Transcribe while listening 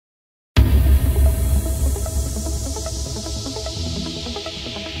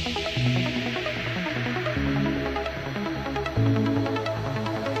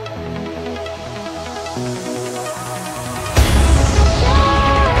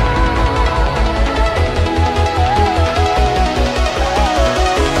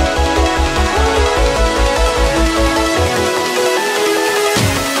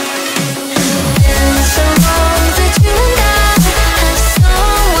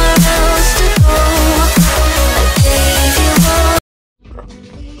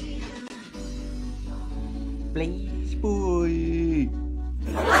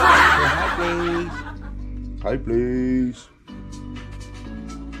Subscribe, please.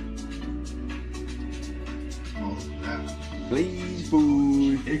 Please,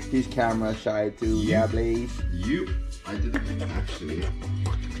 boy. He's camera shy too. Yeah, please. You. I didn't actually.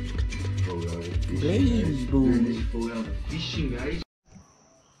 Please, boy. Go out fishing, guys.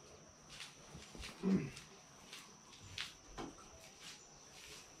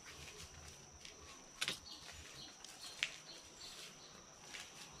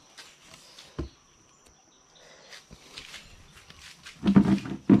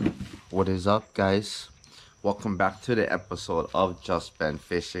 What is up, guys? Welcome back to the episode of Just Ben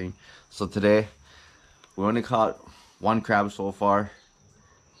Fishing. So today we only caught one crab so far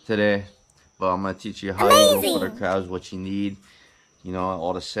today, but I'm gonna teach you how you go for the crabs, what you need, you know,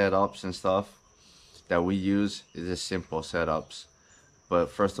 all the setups and stuff that we use is just simple setups.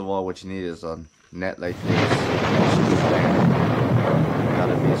 But first of all, what you need is a net like this.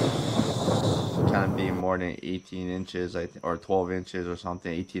 Gotta be more than 18 inches or 12 inches or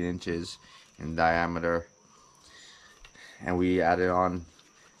something, 18 inches in diameter. And we added on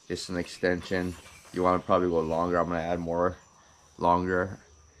just an extension. You want to probably go longer. I'm gonna add more longer,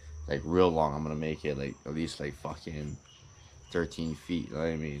 like real long. I'm gonna make it like at least like fucking 13 feet, you know what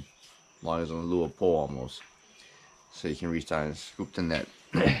I mean? As long as on a little pole almost, so you can reach down and scoop the net.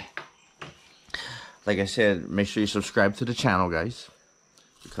 Like I said, make sure you subscribe to the channel, guys,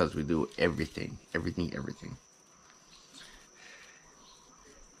 because we do everything.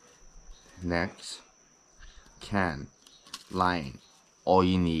 Next, can, line, all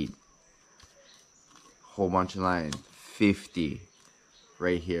you need. Whole bunch of line, 50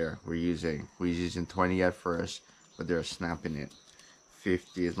 right here. We're using 20 at first, but they're snapping it.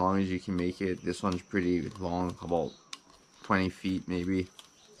 50, as long as you can make it. This one's pretty long, about 20 feet maybe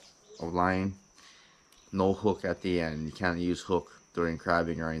of line. No hook at the end. You can't use hook during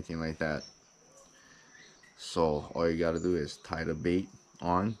crabbing or anything like that. So all you gotta do is tie the bait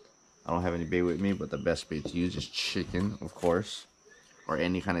on. I don't have any bait with me, but the best bait to use is chicken, of course, or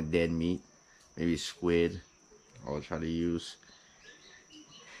any kind of dead meat, maybe squid. I'll try to use,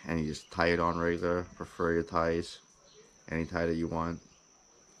 and you just tie it on regular. Prefer your ties, any tie that you want.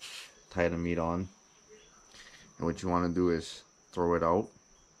 Tie the meat on, and what you want to do is throw it out,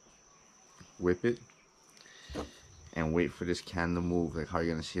 whip it, and wait for this can to move, like how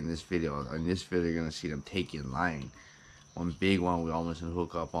you're gonna see in this video. In this video, you're gonna see them taking line. One big one we almost didn't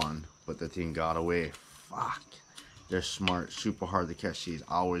hook up on, but the thing got away. Fuck. They're smart, super hard to catch these.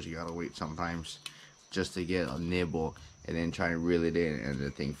 Hours you gotta wait sometimes just to get a nibble, and then try and reel it in, and the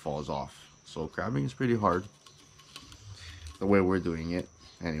thing falls off. So crabbing is pretty hard, the way we're doing it.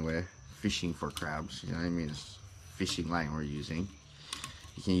 Anyway, fishing for crabs, you know what I mean? It's fishing line we're using.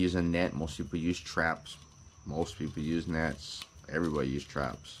 You can use a net. Most people use traps. Most people use nets. Everybody use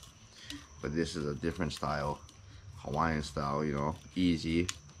traps. But this is a different style. Hawaiian style, you know, easy,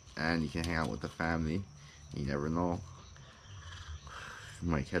 and you can hang out with the family. You never know, you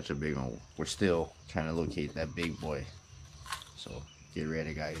might catch a big one. We're still trying to locate that big boy, so get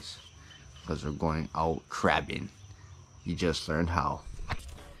ready, guys, because we're going out crabbing. You just learned how.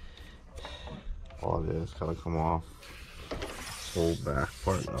 All this gotta come off. This whole back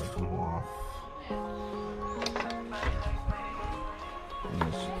part gotta come off. And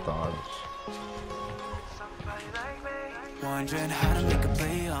this dodge. Wondering how to make a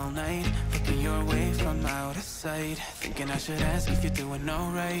play all night, looking your way from out of sight, thinking I should ask if you're doing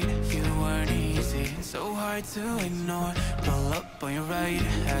alright. You weren't easy, so hard to ignore. Pull up on your right,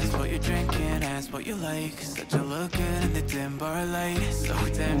 ask what you're drinking, ask what you like. Such a look good in the dim bar light, so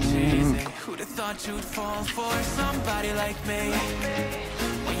damn cheesy. Who'd have thought you'd fall for somebody like me?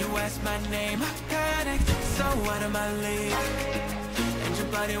 When you asked my name, I panicked, so out of my league. And your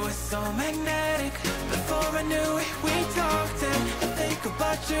body was so magnetic. Before I knew it, we talked, and I think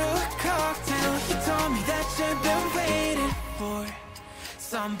about you a cocktail. You told me that you've been waiting for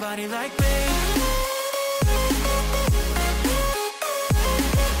somebody like me.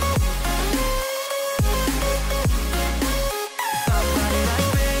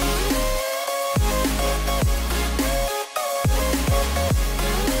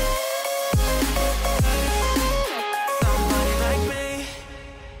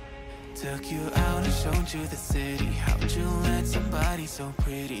 Showed you the city. How'd you let somebody so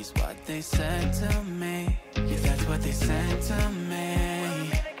pretty's what they said to me? Yeah, that's what they said to me.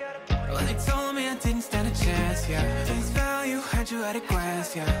 Well, they told me I didn't stand a chance, yeah. Face value, had you at a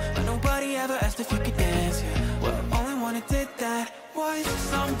glance, yeah. But nobody ever asked if you could dance, yeah. Well, the only one who did that was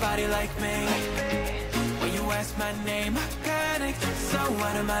somebody like me. When you asked my name, I panicked, so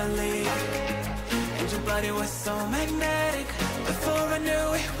out of my league. And your body was so magnetic. Before I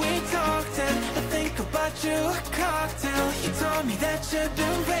knew it, we talked, and I think about you, a cocktail. You told me that you've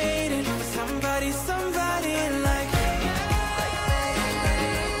been waiting for somebody, somebody like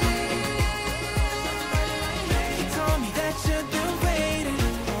you told me that you've been waiting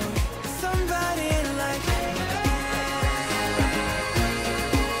for somebody like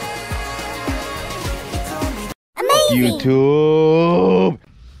you told me. Amazing. YouTube.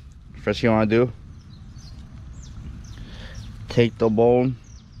 First thing you want to do, take the bone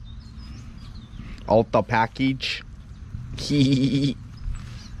out the package.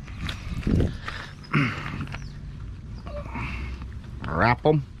 Wrap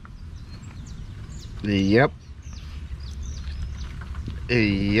them. Yep.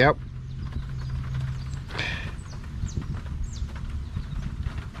 Yep.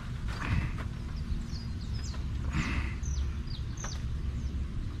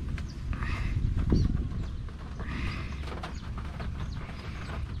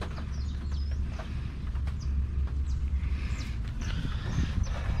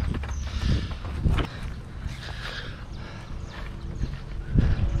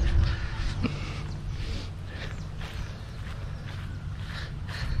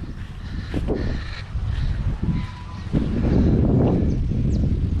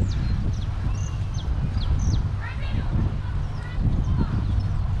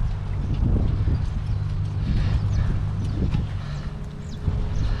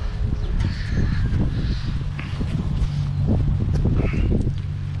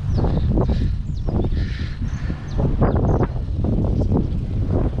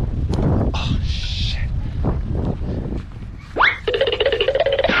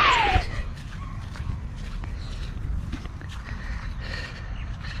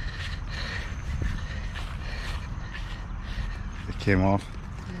 Came off.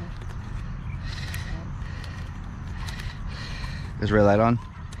 Is red light on?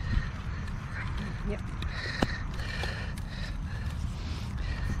 Yep.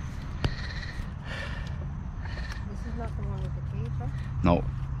 This is not the one with the cage, huh? No.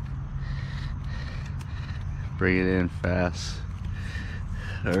 Bring it in fast.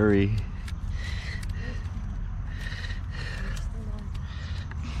 Hurry.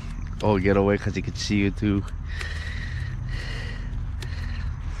 Oh, get away because he can see you too.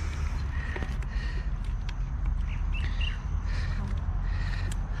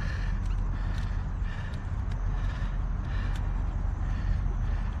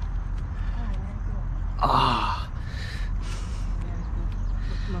 Ah,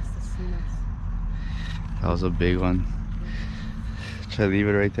 Must have seen us. that was a big one. Try to leave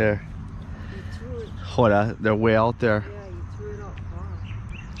it right there. You threw it. Hold on, they're way out there. Yeah, you threw it out far.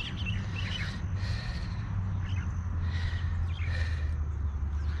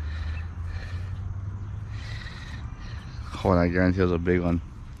 Hold on, I guarantee it was a big one.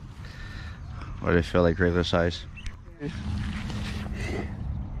 Or they feel like regular size.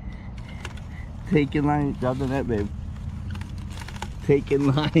 Take in line, grab the net, babe. Take in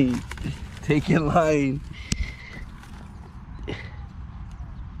line. Take in line.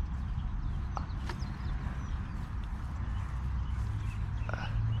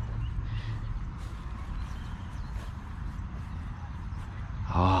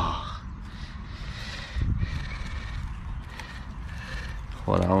 Ah.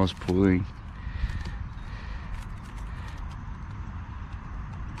 Hold on, I was pulling.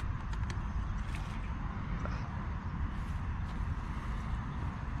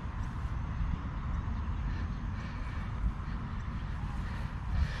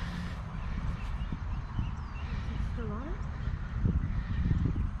 Still on it?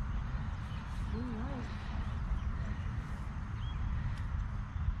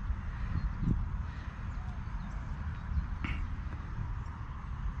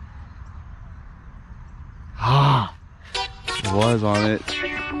 Ah, it was on it.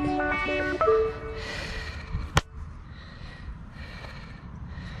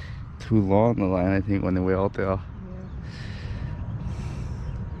 Too long the line, I think, when they were out there.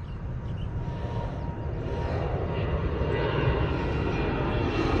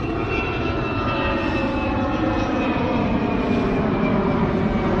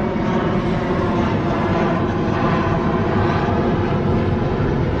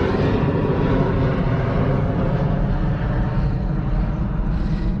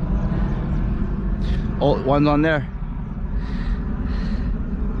 Oh, one's on there.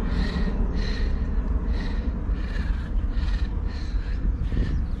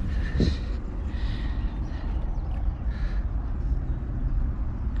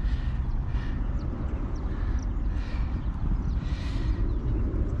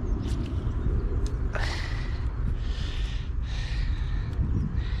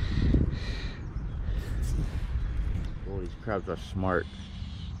 crabs are smart.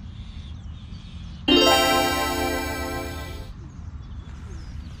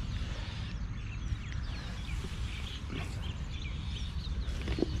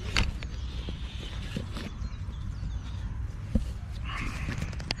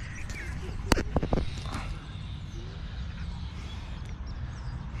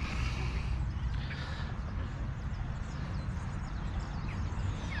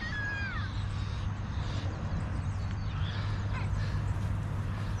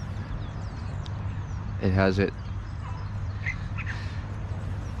 It has it.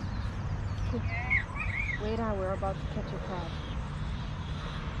 Wait, we're about to catch a crab.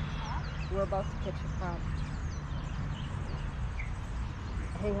 We're about to catch a crab.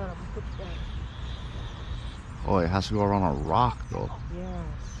 Hang on, I'll put you down. Oh, it has to go around a rock though. Yeah,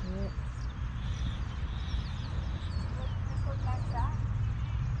 see it?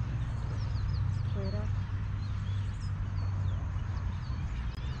 Wait up.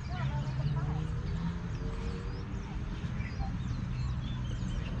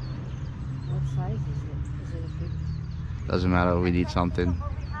 What size is it? Is it a big? Doesn't matter, we need something.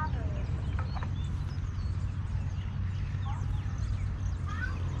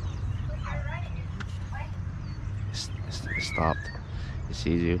 It stopped. It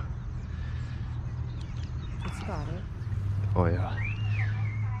sees you. It's got it. Oh yeah.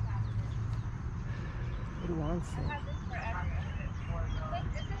 It wants it.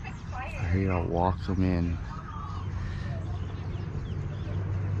 I hear you walk him in.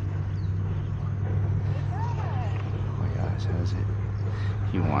 Oh my gosh, has it?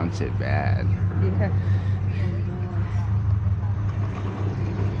 He wants it bad. Yeah.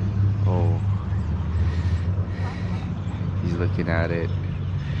 Oh. He's looking at it.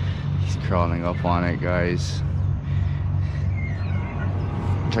 He's crawling up on it, guys.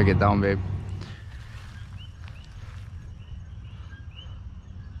 Try to get down, babe.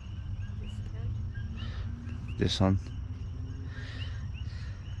 This one.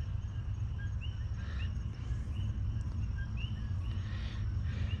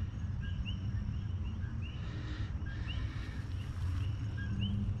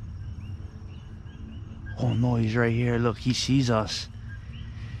 Oh no, he's right here. Look, he sees us.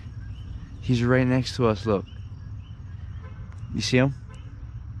 He's right next to us, look. You see him?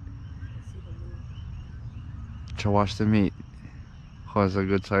 Try to watch the meat. Oh, it's a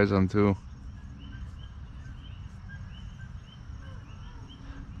good size one too.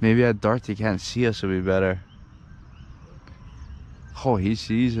 Maybe at dark he can't see us, it'll be better. Oh, he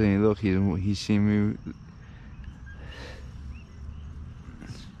sees me. Look, he's seen me.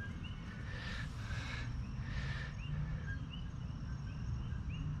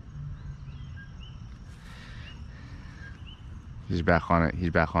 He's back on it. He's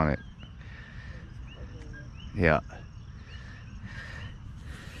back on it. Yeah.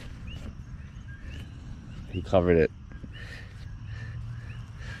 He covered it.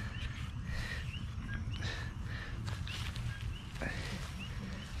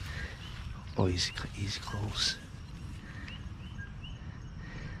 Oh, he's close.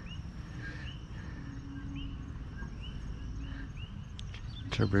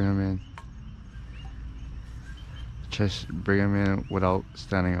 Try to bring him in. Just bring him in without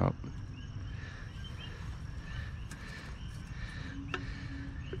standing up.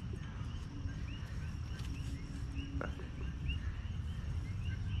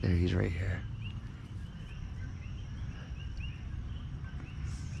 There, he's right here.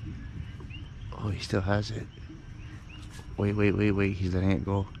 Oh, he still has it. Wait, he's letting it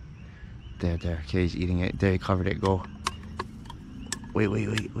go. There, okay, he's eating it. There, he covered it, go. Wait.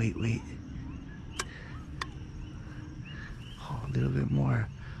 Oh, a little bit more.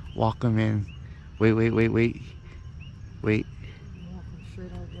 Walk him in. Wait. Walking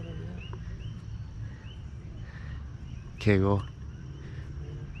straight out what I want. Okay, go.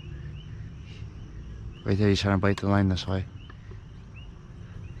 Right there, he's trying to bite the line this way.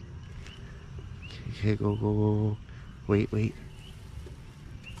 Okay, go. Wait. Oh,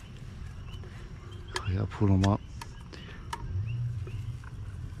 you gotta pull him up.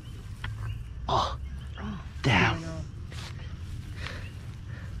 Oh, damn.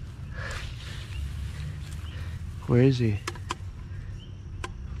 Where is he? He's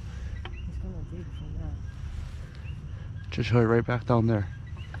gonna dig from that. Just hurry right back down there.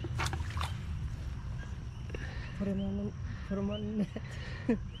 Put him on the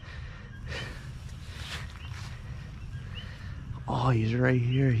net. Oh, he's right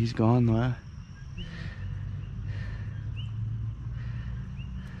here. He's gone though. Eh?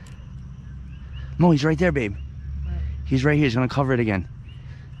 No, he's right there, babe. He's right here. He's gonna cover it again.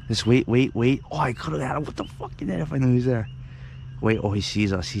 Just wait. Oh, I could have had him with the fucking net if I knew he was there. Wait, oh, he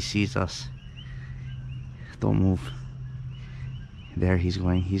sees us. He sees us. Don't move. There, he's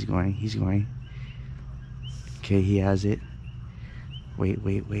going. He's going. He's going. Okay, he has it. Wait,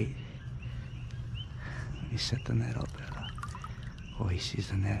 wait, wait. Let me set the net up. Oh, he sees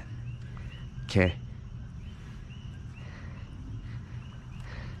the net. Okay.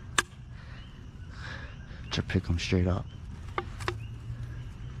 Try to pick him straight up.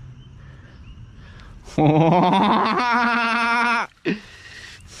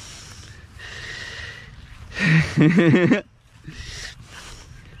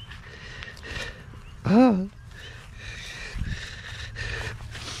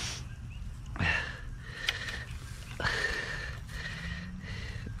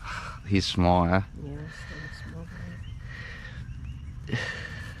 He's small, huh? Yes, it's small.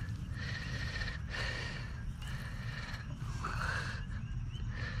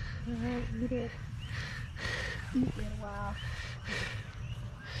 Eat it. Eat it, wow.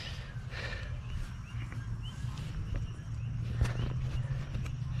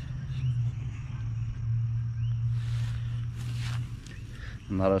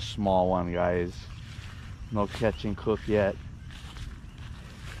 Not a small one, guys. No catch and cook yet.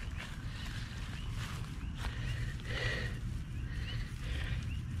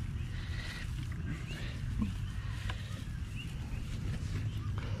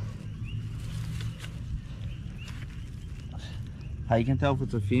 How you can tell if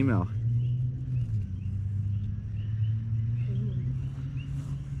it's a female?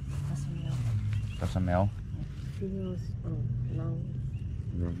 That's a male. That's a male. Females, long.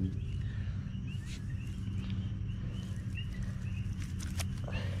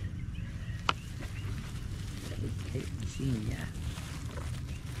 Okay, see me, yeah.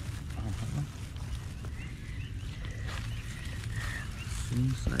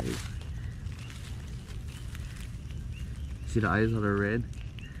 Same size. See the eyes that are red?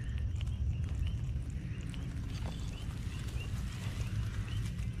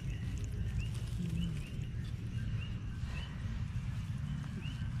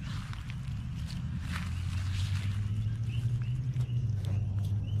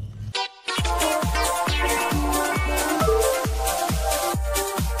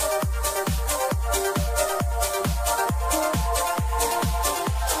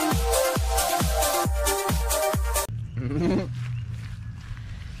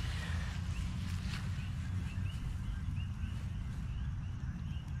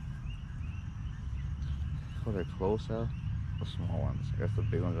 Oh, they're close out. The small ones. I guess the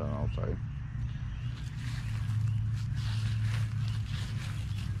big ones are on the outside.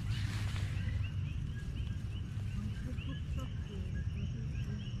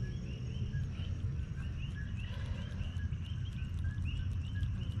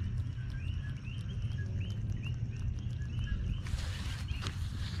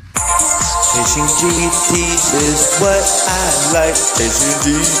 Chasing GTs is what I like. Chasing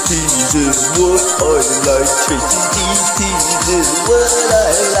GTs is what I like. Chasing GTs is what I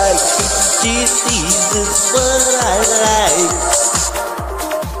like. Chasing GTs is what I like.